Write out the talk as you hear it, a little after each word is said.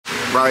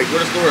right? Where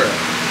the store at?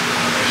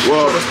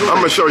 Well, I'm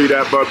gonna show you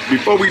that, but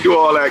before we do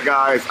all that,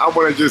 guys, I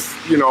want to just,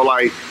 you know,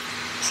 like,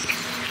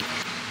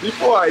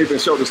 before I even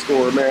show the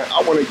score, man,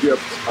 I want to give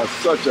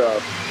such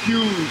a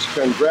huge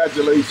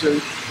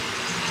congratulations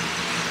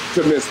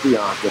to Miss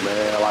Bianca,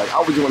 man. Like,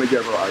 I just want to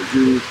give her a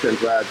huge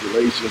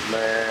congratulations,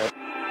 man.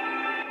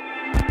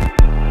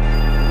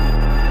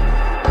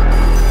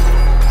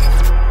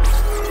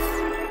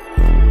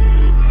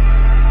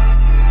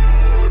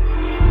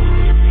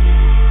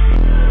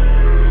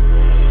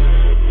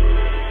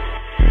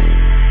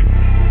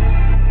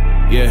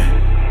 Yeah,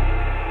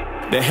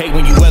 they hate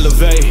when you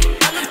elevate.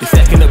 They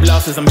stacking up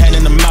losses, I'm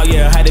handing them out,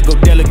 yeah, I had to go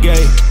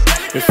delegate.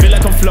 It feel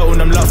like I'm floating,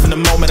 I'm lost in the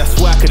moment, I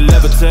swear I could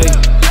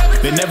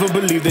levitate. They never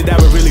believed that I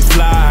would really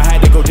fly, I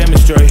had to go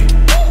demonstrate.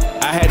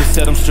 I had to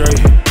set them straight.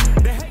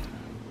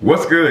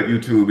 What's good,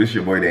 YouTube? It's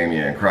your boy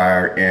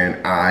TheCryer,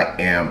 and I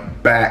am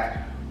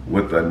back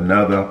with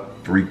another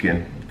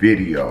freaking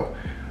video.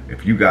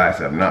 If you guys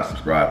have not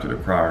subscribed to the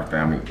Cryer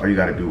family, all you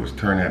gotta do is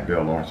turn that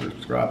bell on to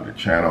subscribe to the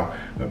channel.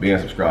 But being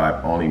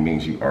subscribed only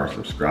means you are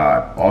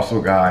subscribed. Also,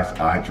 guys,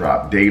 I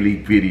drop daily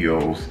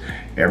videos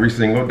every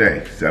single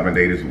day, 7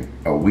 days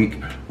a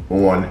week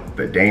on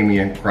the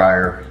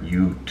TheCryer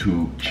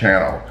YouTube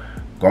channel.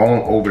 Go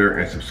on over there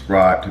and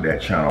subscribe to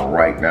that channel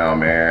right now,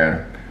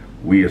 man.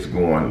 We is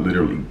going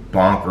literally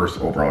bonkers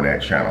over on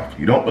that channel. If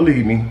you don't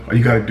believe me, all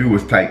you gotta do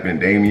is type in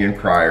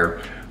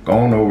TheCryer. Go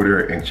on over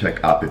there and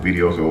check out the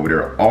videos over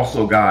there.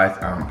 Also, guys,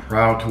 I'm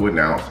proud to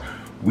announce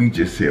we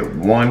just hit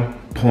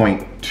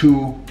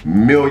 1.2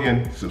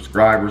 million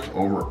subscribers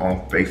over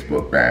on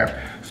Facebook, man.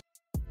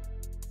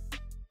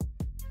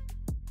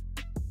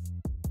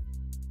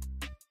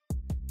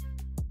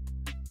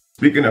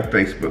 Speaking of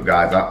Facebook,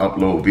 guys, I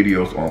upload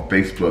videos on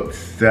Facebook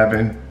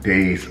 7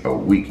 days a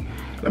week.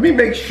 Let me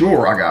make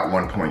sure I got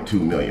 1.2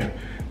 million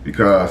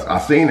because I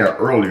seen it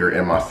earlier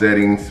in my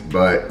settings,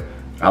 but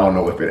I don't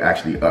know if it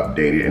actually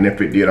updated, and if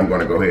it did, I'm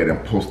gonna go ahead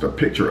and post a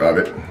picture of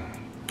it.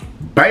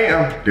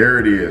 Bam, there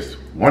it is,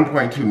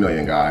 1.2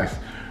 million, guys.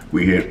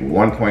 We hit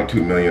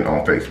 1.2 million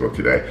on Facebook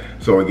today.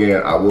 So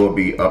again, I will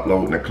be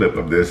uploading a clip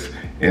of this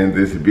in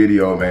this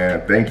video,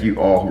 man. Thank you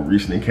all who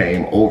recently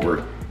came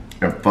over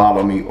and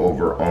follow me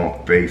over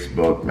on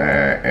Facebook,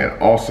 man. And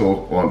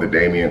also on the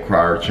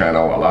TheCryer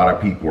channel. A lot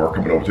of people are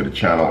coming over to the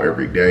channel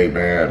every day,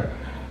 man.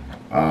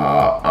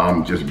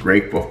 I'm just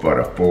grateful for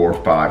the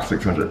 400, 500,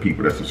 600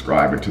 people that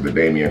subscribe to the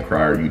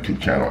TheCryer YouTube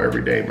channel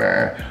every day,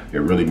 man. It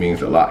really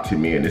means a lot to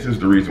me, and this is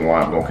the reason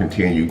why I'm gonna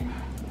continue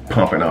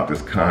pumping out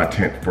this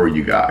content for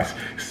you guys.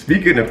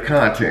 Speaking of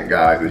content,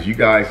 guys, as you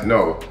guys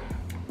know,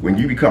 when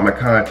you become a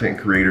content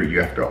creator, you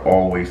have to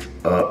always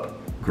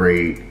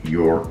upgrade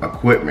your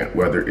equipment,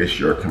 whether it's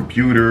your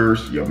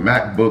computers, your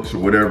MacBooks, or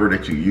whatever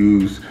that you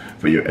use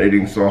for your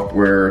editing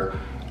software,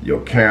 your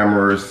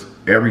cameras.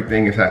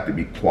 Everything has to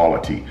be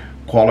quality.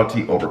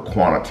 Quality over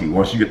quantity.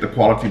 Once you get the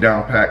quality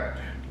down pat,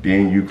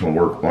 then you can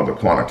work on the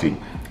quantity.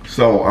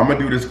 So I'm gonna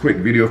do this quick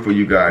video for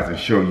you guys and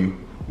show you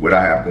what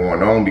I have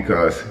going on,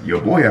 because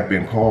your boy have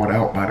been called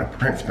out by the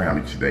Prince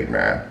family today,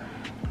 man.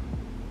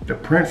 The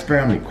Prince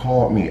family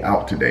called me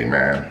out today,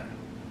 man.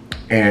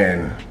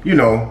 And you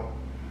know,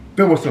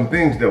 there were some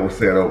things that were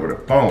said over the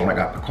phone. I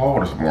got the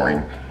call this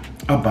morning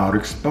about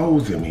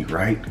exposing me,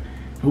 right?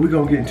 But we're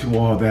gonna get into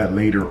all that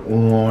later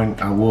on.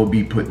 I will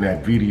be putting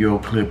that video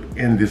clip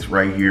in this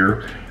right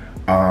here.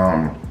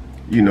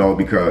 You know,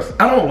 because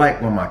I don't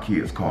like when my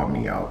kids call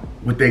me out.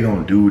 What they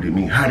gonna do to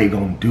me, how they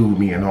gonna do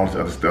me, and all this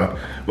other stuff.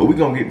 But we're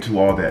gonna get into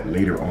all that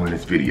later on in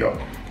this video.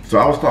 So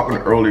I was talking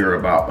earlier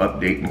about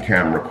updating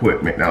camera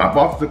equipment. Now I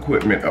bought this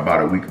equipment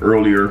about a week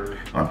earlier.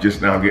 I'm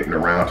just now getting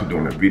around to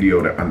doing a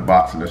video, the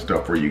unboxing and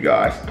stuff for you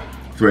guys.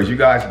 So as you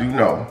guys do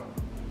know,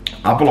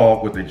 I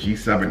vlog with the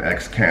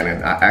G7X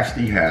Canon. I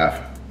actually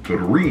have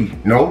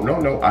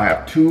I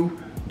have two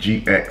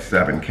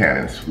GX7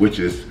 Canons, which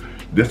is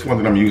this one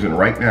that I'm using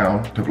right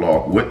now to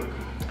vlog with.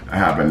 I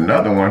have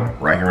another one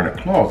right here in the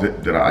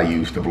closet that I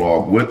use to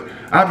vlog with.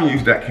 I haven't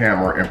used that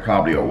camera in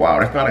probably a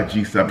while. It's not a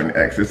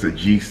G7X, it's a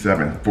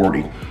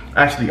G740.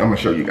 Actually, I'm gonna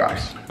show you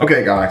guys.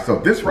 Okay guys, so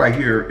this right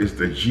here is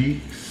the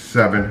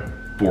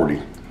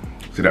G740.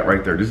 See that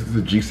right there? This is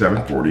the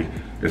G740.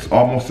 It's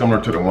almost similar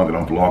to the one that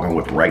I'm vlogging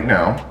with right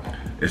now.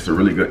 It's a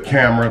really good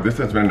camera. This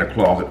has been in the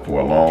closet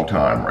for a long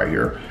time right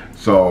here.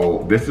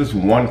 So this is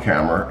one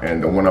camera,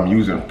 and the one I'm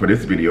using for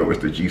this video is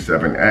the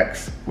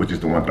G7X, which is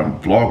the one that I'm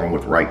vlogging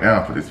with right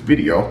now for this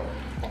video.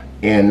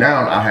 And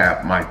now I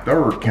have my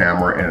third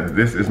camera, and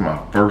this is my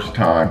first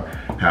time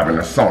having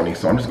a Sony.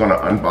 So I'm just gonna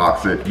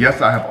unbox it.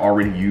 Yes, I have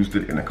already used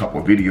it in a couple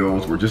of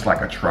videos. We're just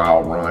like a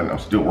trial run. I'm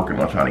still working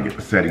on trying to get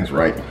the settings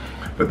right.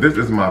 But this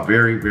is my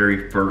very,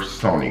 very first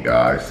Sony,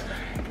 guys.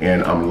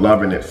 And I'm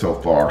loving it so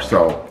far.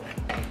 So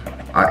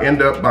I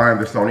end up buying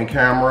the Sony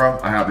camera.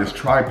 I have this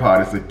tripod.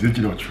 It's a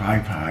digital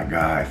tripod,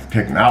 guys.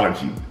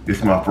 Technology.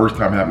 It's my first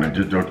time having a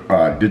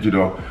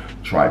digital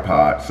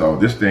tripod. So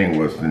this thing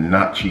was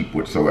not cheap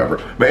whatsoever.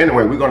 But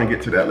anyway, we're gonna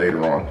get to that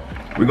later on.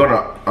 We're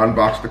gonna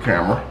unbox the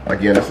camera.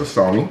 Again, it's a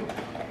Sony.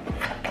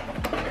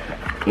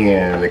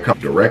 and it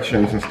comes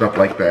directions and stuff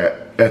like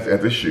that, as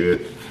it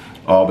should.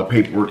 All the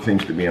paperwork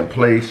seems to be in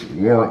place,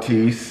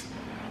 warranties.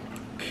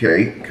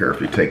 Okay,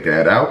 carefully take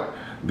that out.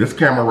 This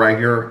camera right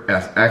here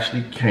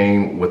actually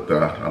came with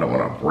the, I don't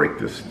want to break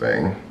this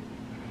thing.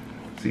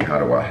 See, how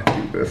do I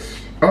do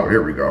this? Oh,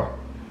 here we go.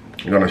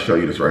 I'm gonna show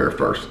you this right here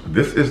first.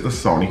 This is the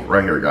Sony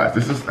right here, guys.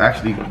 This is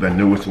actually the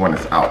newest one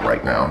that's out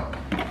right now.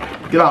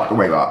 Get out the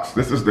way, Ox.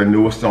 This is the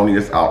newest Sony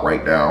that's out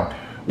right now.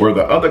 Where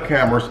the other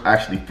cameras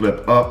actually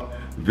flip up,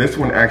 this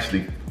one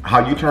actually,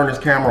 how you turn this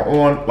camera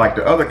on, like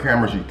the other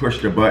cameras, you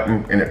push the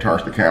button and it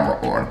turns the camera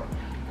on.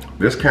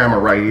 This camera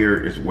right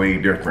here is way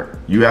different.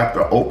 You have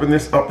to open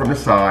this up from the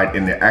side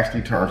and it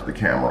actually turns the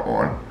camera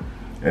on.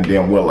 And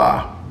then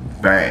voila,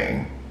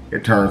 bang,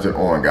 it turns it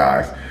on,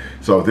 guys.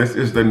 So this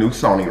is the new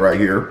Sony right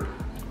here.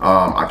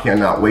 I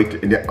cannot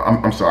wait to,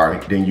 I'm sorry,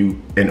 then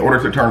you, in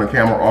order to turn the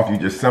camera off, you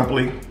just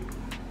simply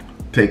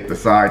take the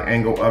side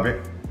angle of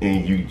it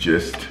and you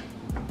just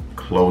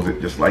close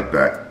it just like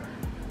that.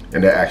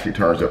 And that actually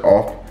turns it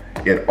off.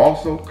 It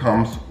also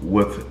comes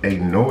with a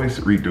noise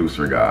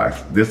reducer,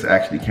 guys. This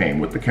actually came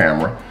with the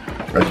camera.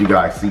 As you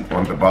guys see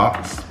on the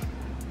box,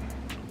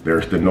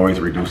 there's the noise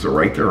reducer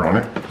right there on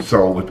it.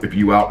 So if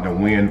you out in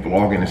the wind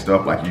vlogging and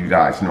stuff, like you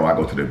guys know, I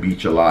go to the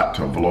beach a lot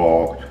to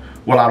vlog.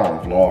 Well, I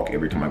don't vlog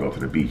every time I go to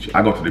the beach.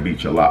 I go to the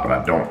beach a lot, but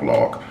I don't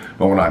vlog.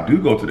 But when I do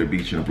go to the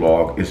beach and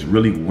vlog, it's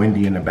really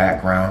windy in the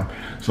background.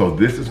 So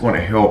this is going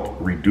to help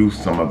reduce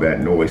some of that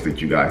noise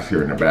that you guys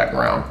hear in the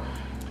background.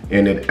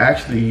 And it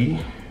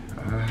actually,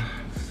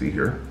 let's see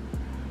here.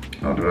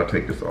 How did I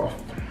take this off?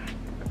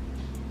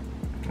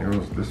 It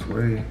goes this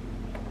way.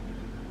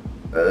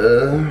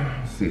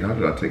 Let's see, how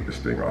did I take this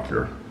thing off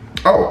here?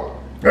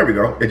 Oh, there we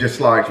go. It just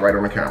slides right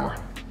on the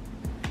camera.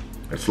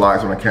 It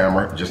slides on the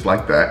camera just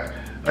like that.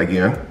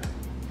 Again,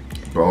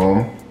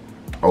 boom,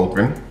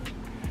 open.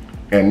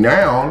 And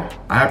now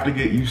I have to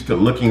get used to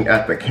looking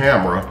at the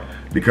camera,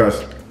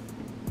 because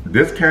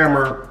this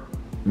camera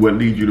would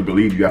lead you to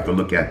believe you have to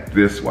look at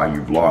this while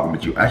you're vlogging,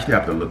 but you actually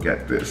have to look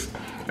at this.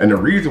 And the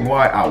reason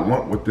why I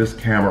went with this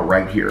camera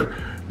right here,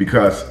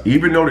 because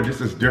even though that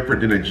this is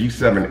different than a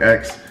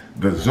G7X,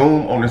 the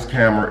zoom on this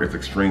camera is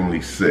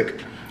extremely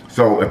sick.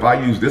 So if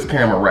I use this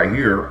camera right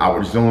here, I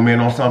would zoom in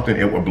on something,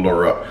 it would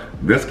blur up.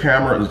 This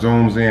camera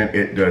zooms in,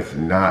 it does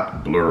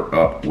not blur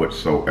up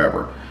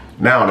whatsoever.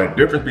 Now, the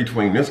difference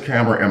between this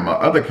camera and my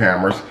other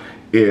cameras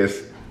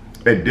is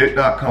it did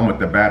not come with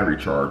the battery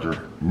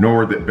charger,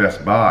 nor did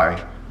Best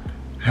Buy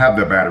have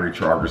the battery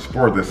chargers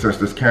for this, since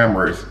this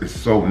camera is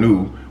so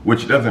new,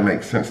 which doesn't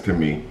make sense to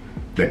me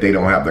that they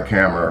don't have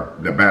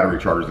the battery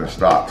chargers in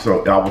stock.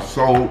 So I was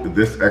sold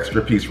this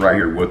extra piece right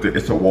here with it.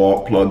 It's a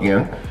wall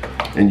plug-in,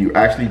 and you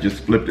actually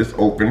just flip this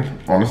open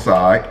on the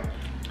side,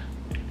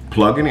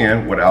 plug it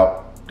in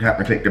without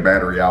having to take the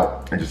battery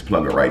out, and just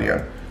plug it right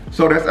in.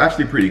 So that's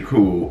actually pretty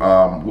cool.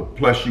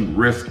 Plus you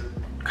risk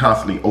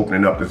constantly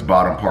opening up this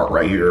bottom part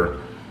right here,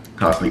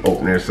 constantly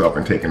opening this up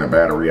and taking the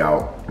battery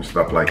out and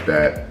stuff like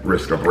that,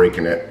 risk of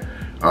breaking it.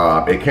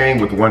 It came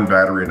with one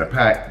battery in the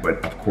pack,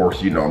 but of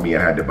course, you know me,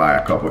 I had to buy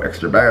a couple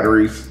extra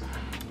batteries.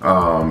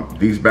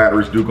 These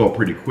batteries do go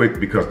pretty quick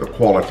because the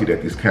quality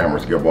that these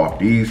cameras give off.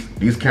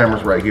 These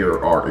cameras right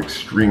here are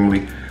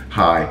extremely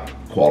high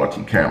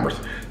quality cameras.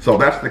 So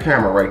that's the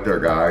camera right there,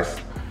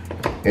 guys.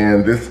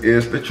 And this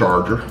is the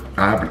charger.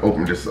 I haven't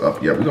opened this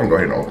up yet. We're gonna go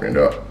ahead and open it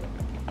up.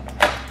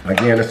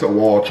 Again, it's a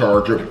wall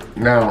charger.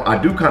 Now, I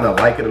do kind of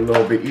like it a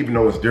little bit, even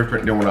though it's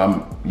different than what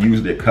I'm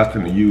usually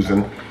accustomed to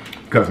using.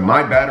 Because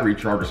my battery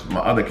chargers for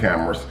my other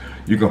cameras,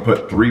 you can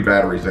put 3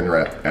 batteries in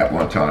there at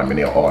one time and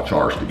they'll all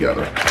charge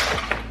together.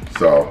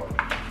 So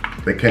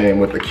they came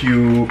with the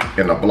cube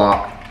and a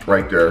block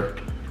right there.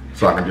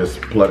 So I can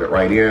just plug it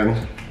right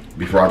in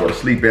before I go to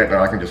sleep at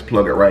night. I can just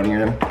plug it right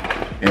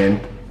in.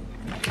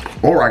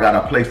 Or I got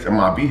a place in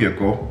my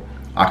vehicle,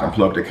 I can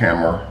plug the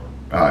camera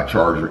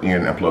charger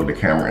in and plug the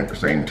camera in at the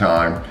same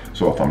time.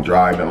 So if I'm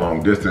driving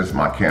long distance,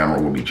 my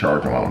camera will be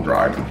charging while I'm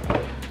driving.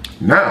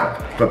 Now,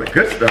 for the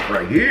good stuff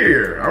right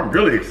here, I'm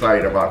really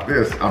excited about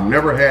this. I've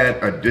never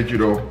had a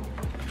digital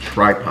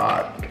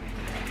tripod.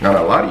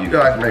 Now, a lot of you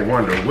guys may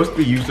wonder, what's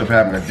the use of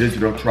having a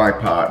digital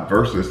tripod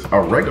versus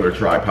a regular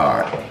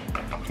tripod?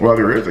 Well,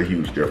 there is a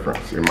huge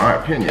difference, in my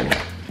opinion.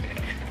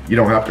 You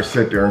don't have to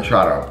sit there and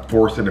try to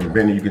force it and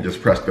bend it. You can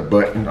just press the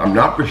button. I'm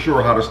not for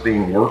sure how this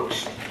thing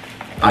works.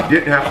 I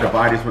didn't have to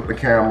buy this with the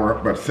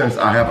camera, but since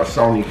I have a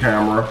Sony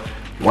camera,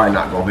 why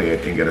not go ahead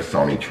and get a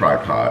Sony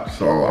tripod?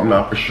 So I'm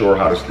not for sure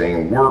how this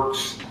thing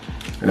works.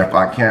 And if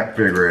I can't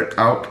figure it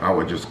out, I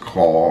would just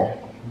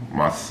call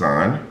my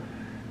son,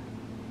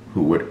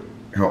 who would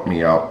help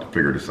me out to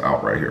figure this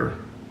out right here.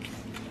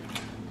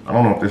 I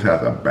don't know if this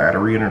has a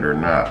battery in it or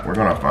not. We're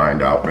gonna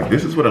find out, but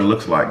this is what it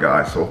looks like,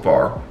 guys, so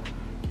far.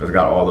 It's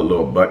got all the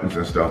little buttons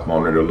and stuff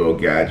on it, the little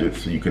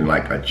gadgets, so you can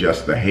like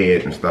adjust the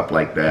head and stuff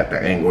like that,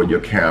 the angle of your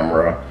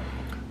camera.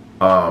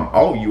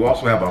 Oh, you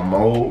also have a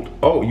mode.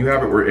 Oh, you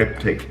have it where it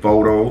can take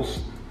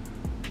photos.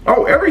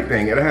 Oh,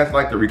 everything. It has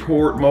like the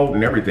record mode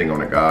and everything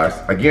on it,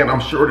 guys. Again, I'm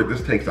sure that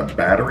this takes a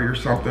battery or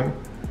something.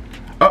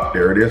 Oh,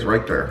 there it is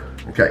right there.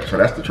 Okay, so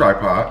that's the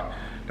tripod.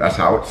 That's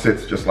how it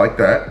sits, just like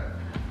that.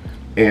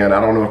 And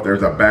I don't know if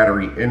there's a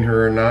battery in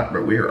here or not,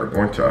 but we are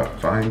going to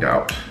find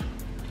out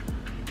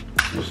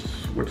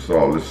what's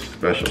all this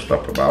special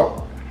stuff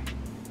about.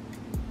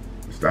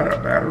 Is that a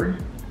battery?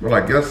 Well,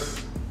 I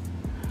guess,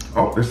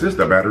 oh, this is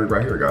the battery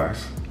right here,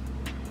 guys.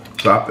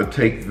 So I have to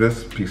take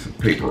this piece of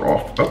paper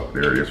off. Oh,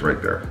 there it is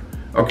right there.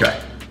 Okay,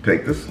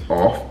 take this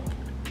off.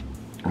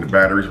 And the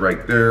battery's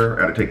right there.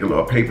 I had to take the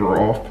little paper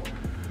off.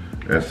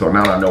 And so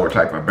now I know what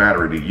type of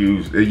battery to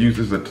use. It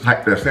uses the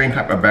same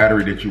type of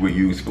battery that you would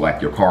use for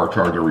like your car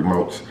charger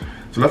remotes.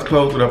 So let's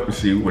close it up and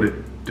see what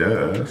it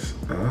does.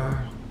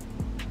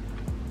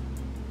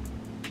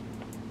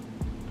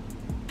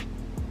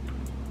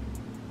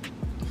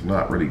 It's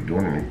not really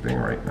doing anything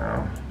right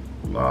now.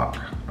 Lock,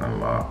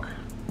 unlock.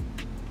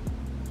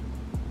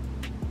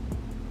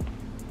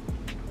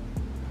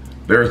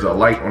 There's a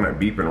light on it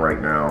beeping right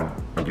now.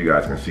 If you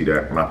guys can see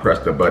that, when I press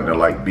the button, the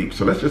light beeps.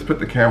 So let's just put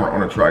the camera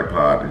on a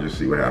tripod and just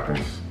see what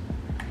happens.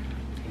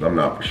 I'm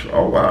not for sure.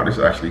 Oh wow, this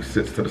actually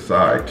sits to the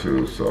side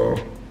too. So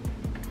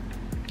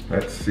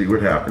let's see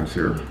what happens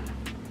here.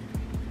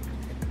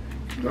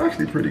 It's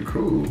actually pretty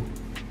cool.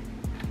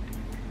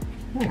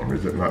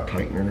 Is it not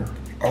tightening her?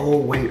 Oh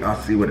wait, I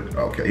see what it,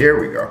 okay, here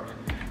we go.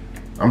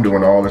 I'm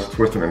doing all this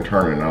twisting and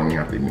turning and I don't even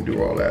have to even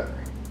do all that.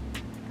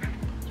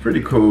 It's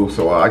pretty cool.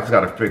 So I just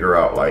gotta figure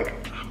out like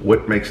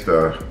what makes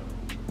the,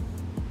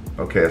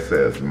 okay, it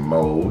says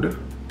mode.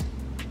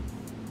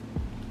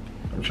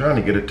 I'm trying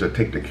to get it to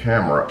take the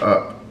camera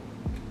up.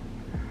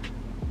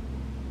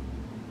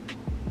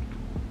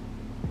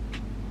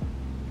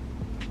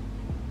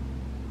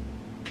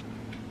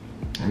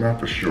 I'm not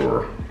for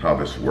sure how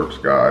this works,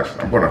 guys.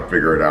 I'm gonna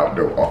figure it out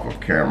though off of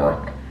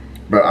camera.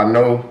 But I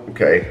know,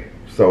 okay,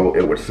 so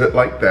it would sit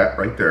like that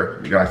right there.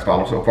 You guys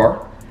follow so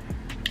far?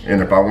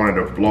 And if I wanted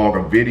to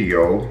vlog a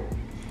video,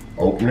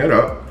 open it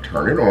up,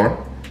 turn it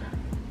on,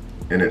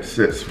 and it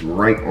sits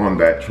right on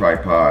that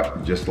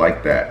tripod, just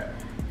like that.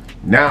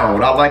 Now,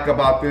 what I like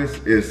about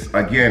this is,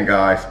 again,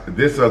 guys,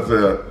 this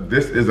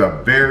is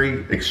a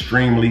very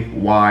extremely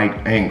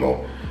wide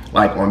angle.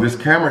 Like on this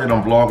camera that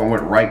I'm vlogging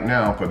with right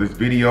now for this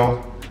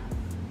video,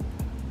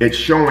 it's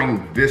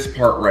showing this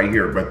part right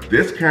here, but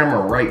this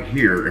camera right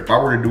here, if I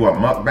were to do a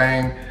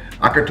mukbang,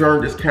 I could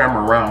turn this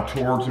camera around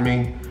towards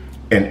me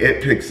and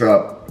it picks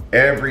up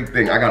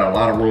everything. I got a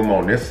lot of room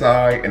on this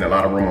side and a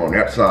lot of room on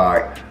that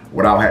side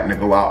without having to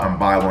go out and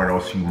buy one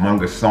of those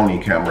humongous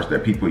Sony cameras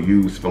that people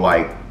use for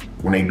like,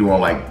 when they doing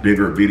like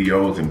bigger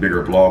videos and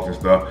bigger vlogs and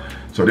stuff.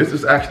 So this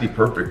is actually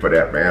perfect for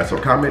that, man. So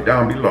comment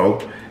down below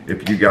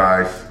if you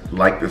guys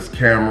like this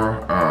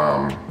camera.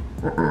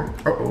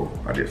 Uh-oh,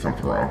 I did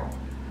something wrong.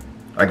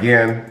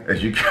 Again,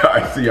 as you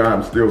guys see,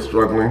 I'm still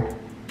struggling,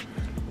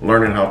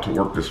 learning how to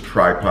work this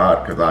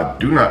tripod because I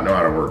do not know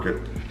how to work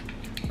it.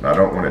 And I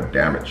don't want to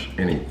damage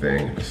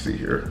anything. Let's see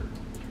here.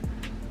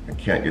 I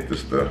can't get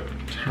this to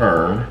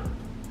turn.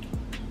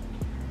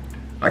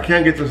 I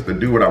can't get this to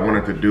do what I want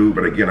it to do,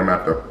 but again, I'm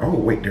at the, oh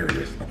wait, there it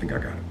is. I think I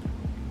got it.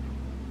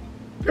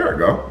 There we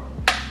go.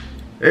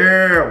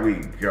 There we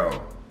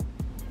go.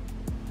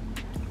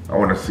 I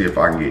want to see if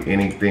I can get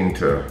anything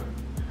to,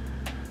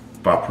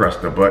 if I press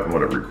the button,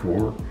 will it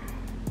record?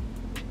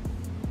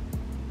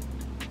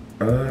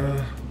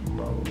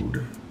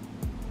 Mode.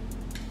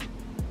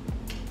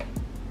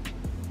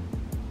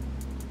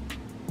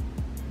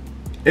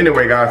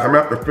 Anyway, guys, I'm gonna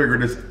have to figure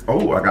this,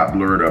 oh, I got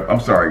blurred up. I'm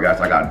sorry, guys,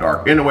 I got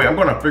dark. Anyway, I'm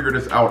gonna figure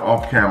this out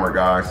off camera,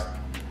 guys.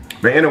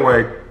 But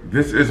anyway,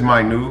 this is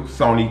my new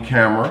Sony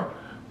camera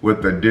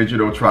with the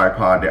digital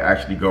tripod that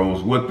actually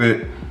goes with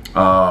it.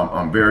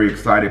 I'm very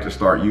excited to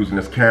start using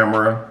this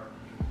camera.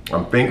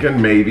 I'm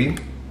thinking maybe,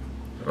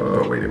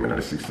 wait a minute,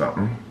 let's see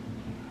something.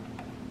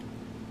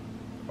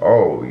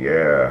 Oh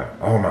yeah,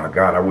 oh my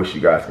God, I wish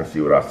you guys can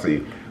see what I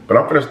see. But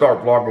I'm gonna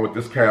start vlogging with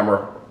this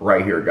camera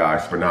right here,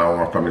 guys, from now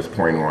on, from this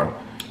point on.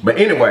 But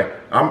anyway,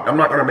 I'm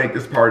not gonna make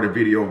this part of the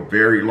video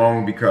very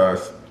long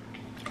because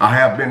I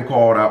have been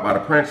called out by the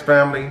Prince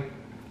family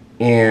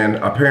and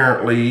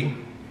apparently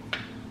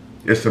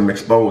there's some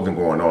exposing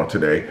going on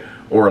today,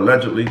 or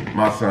allegedly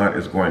my son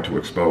is going to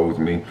expose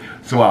me.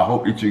 So I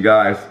hope that you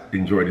guys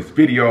enjoy this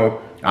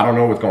video. I don't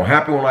know what's gonna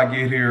happen when I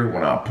get here,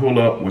 when I pull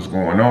up, what's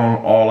going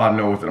on. All I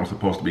know is that I'm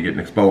supposed to be getting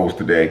exposed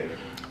today.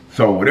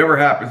 So whatever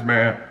happens,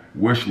 man,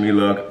 wish me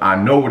luck. I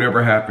know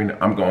whatever happened,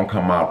 I'm gonna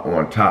come out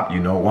on top.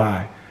 You know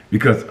why?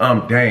 Because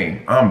I'm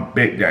Dame, I'm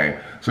Big Dame.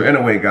 So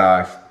anyway,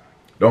 guys,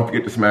 don't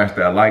forget to smash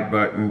that like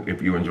button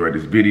if you enjoyed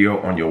this video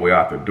on your way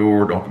out the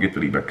door. Don't forget to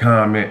leave a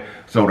comment.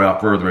 So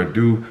without further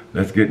ado,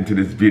 let's get into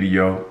this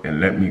video and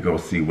let me go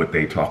see what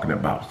they talking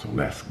about. So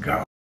let's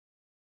go.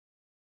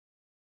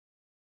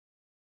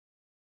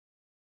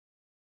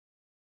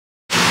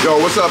 Yo,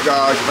 what's up,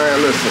 guys?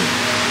 Man, listen,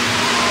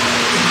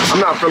 I'm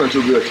not feeling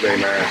too good today,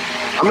 man.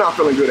 I'm not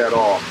feeling good at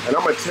all. And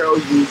I'm gonna tell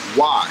you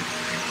why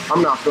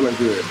I'm not feeling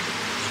good.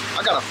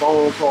 I got a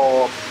phone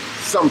call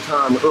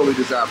sometime early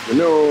this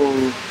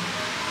afternoon,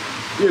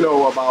 you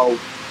know, about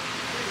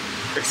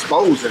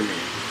exposing me.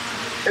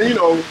 And you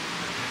know,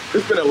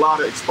 It's been a lot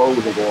of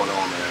exposure going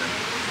on, man.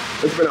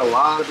 It's been a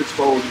lot of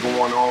exposure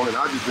going on, and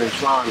I've just been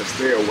trying to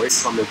stay away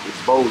from this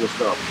exposure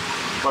stuff.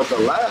 But the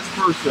last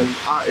person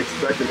I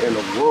expected in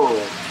the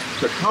world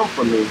to come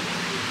for me,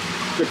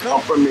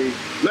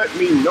 let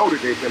me know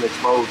that they can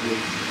expose me,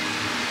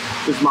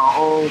 is my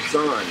own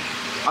son.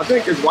 I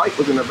think his wife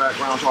was in the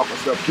background talking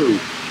stuff too.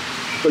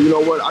 So you know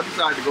what? I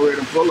decided to go ahead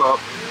and pull up.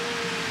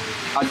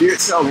 I did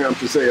tell him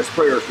to say his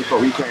prayers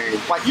before he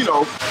came. Like, you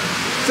know,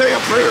 say a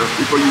prayer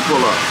before you pull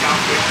up.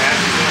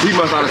 He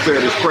must not have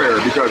said his prayer,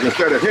 because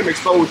instead of him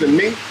exposing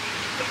me,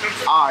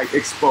 I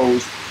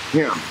exposed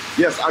him.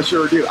 Yes, I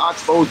sure did. I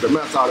exposed the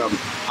mess out of him.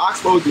 I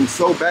exposed him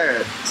so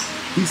bad,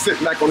 he's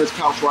sitting back on his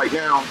couch right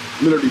now,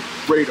 literally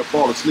ready to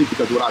fall asleep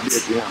because of what I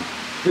did to him.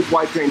 His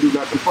wife can't do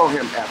nothing for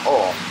him at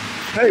all.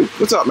 Hey,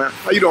 what's up, man?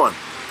 How you doing?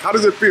 How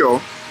does it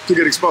feel to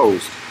get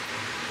exposed?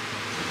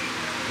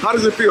 How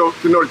does it feel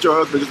to know that your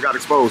husband just got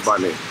exposed by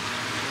me?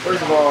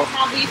 First of all,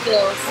 how he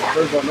feels.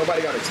 First of all,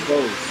 nobody got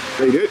exposed.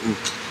 They didn't.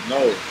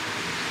 No.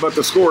 But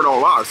the score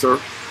don't lie, sir.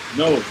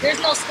 No. There's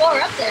no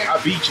score up there.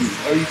 I beat you.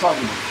 What are you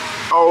talking about?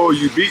 Oh,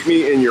 you beat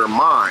me in your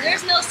mind.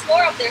 There's no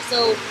score up there,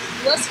 so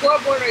what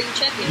scoreboard are you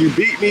checking? You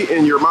beat me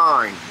in your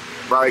mind,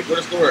 right?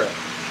 Where's the score at?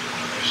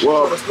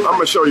 Well, I'm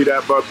gonna show you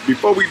that, but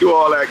before we do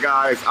all that,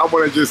 guys, I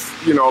wanna just,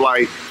 you know,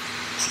 like,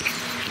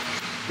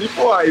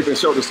 before I even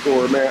show the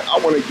score, man, I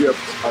wanna give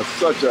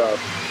such a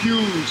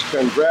huge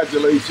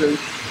congratulations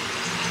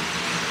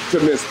to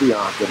Miss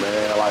Bianca,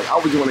 man. Like,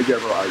 I just wanna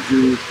give her a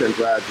huge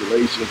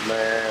congratulations,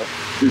 man,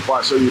 before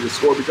I show you the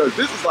score, because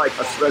this is like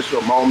a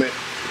special moment,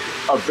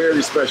 a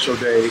very special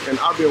day, and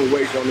I've been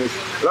waiting on this.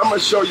 But I'm gonna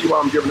show you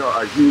why I'm giving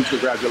her a huge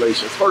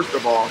congratulations. First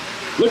of all,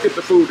 look at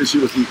the food that she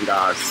was eating,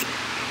 guys.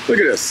 Look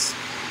at this.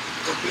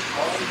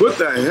 What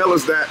the hell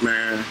is that,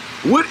 man?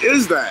 What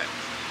is that?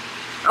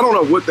 I don't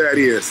know what that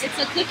is. It's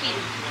a cookie.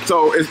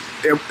 So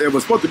it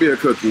was supposed to be a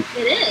cookie.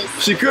 It is.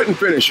 She couldn't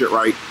finish it,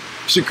 right?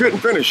 She couldn't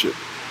finish it.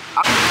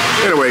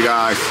 Anyway,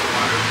 guys,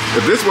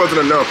 if this wasn't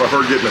enough for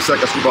her getting a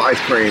second scoop of ice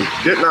cream,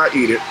 did not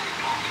eat it.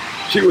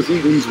 She was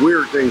eating these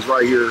weird things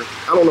right here.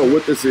 I don't know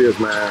what this is,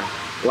 man.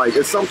 Like,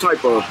 it's some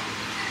type of,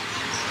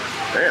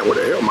 man, where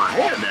the hell my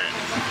hand at?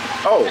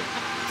 Oh,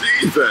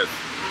 Jesus.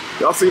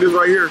 Y'all see this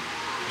right here?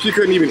 She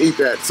couldn't even eat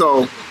that.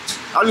 So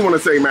I just want to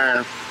say,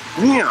 man,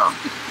 damn.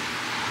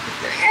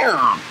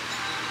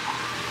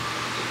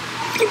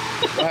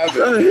 What the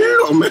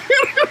hell, man?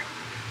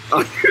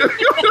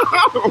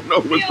 I don't know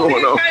what's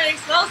going on. Trying to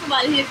expose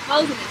somebody, he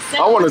exposing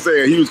himself. I want to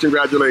say a huge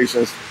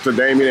congratulations to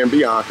Damien and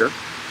Bianca.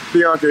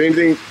 Bianca,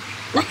 anything?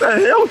 What the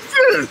hell is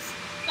this?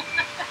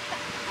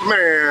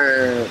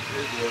 Man,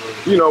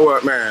 you know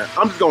what, man?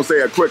 I'm just going to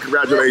say a quick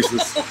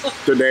congratulations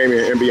to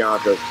Damien and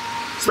Bianca.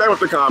 Spam up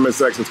the comment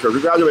sections, because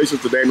congratulations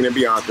to Damien and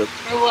Bianca.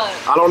 For what?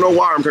 I don't know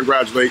why I'm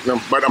congratulating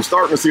them, but I'm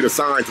starting to see the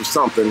signs of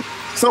something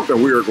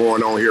weird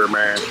going on here,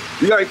 man.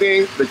 You got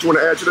anything that you want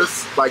to add to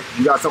this? Like,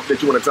 you got something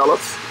that you want to tell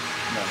us?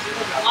 No.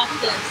 Watch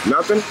this.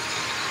 Nothing?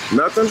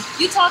 Nothing?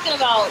 You talking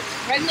about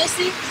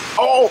pregnancy?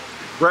 Oh,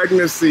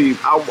 pregnancy.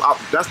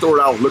 That's the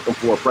word I was looking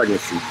for,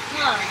 pregnancy.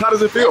 Huh. How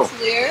does it feel?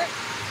 That's weird.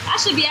 I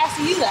should be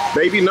asking you that.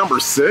 Baby number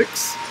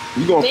 6?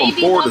 You going Baby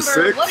from 4 number, to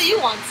 6? What do you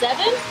want,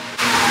 7?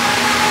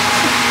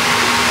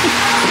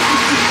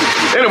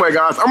 Anyway,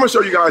 guys, I'm going to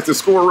show you guys the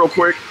score real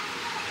quick.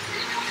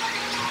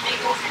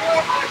 Ain't no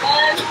score,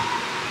 bud.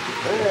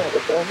 Man,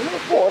 what the hell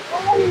is going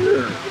on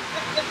here?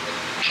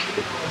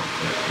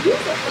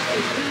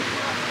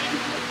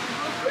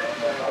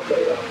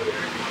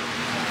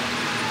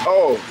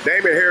 Oh,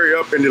 Damon hurry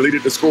up and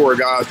deleted the score,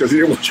 guys, because he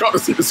didn't want y'all to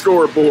see the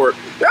scoreboard.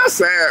 That's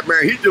sad,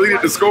 man. He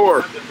deleted the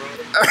score.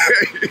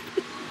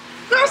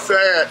 That's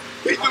sad.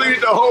 He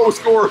deleted the whole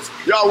score.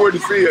 Y'all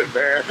wouldn't see it,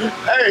 man.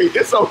 Hey,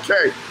 it's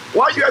okay.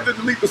 Why you have to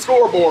delete the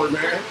scoreboard,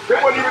 man?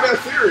 It wasn't even that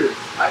serious.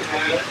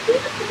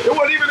 It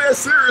wasn't even that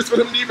serious for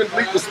him to even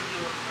delete the.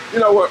 You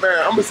know what, man?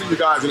 I'm gonna see you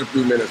guys in a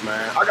few minutes,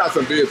 man. I got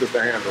some business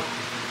to handle.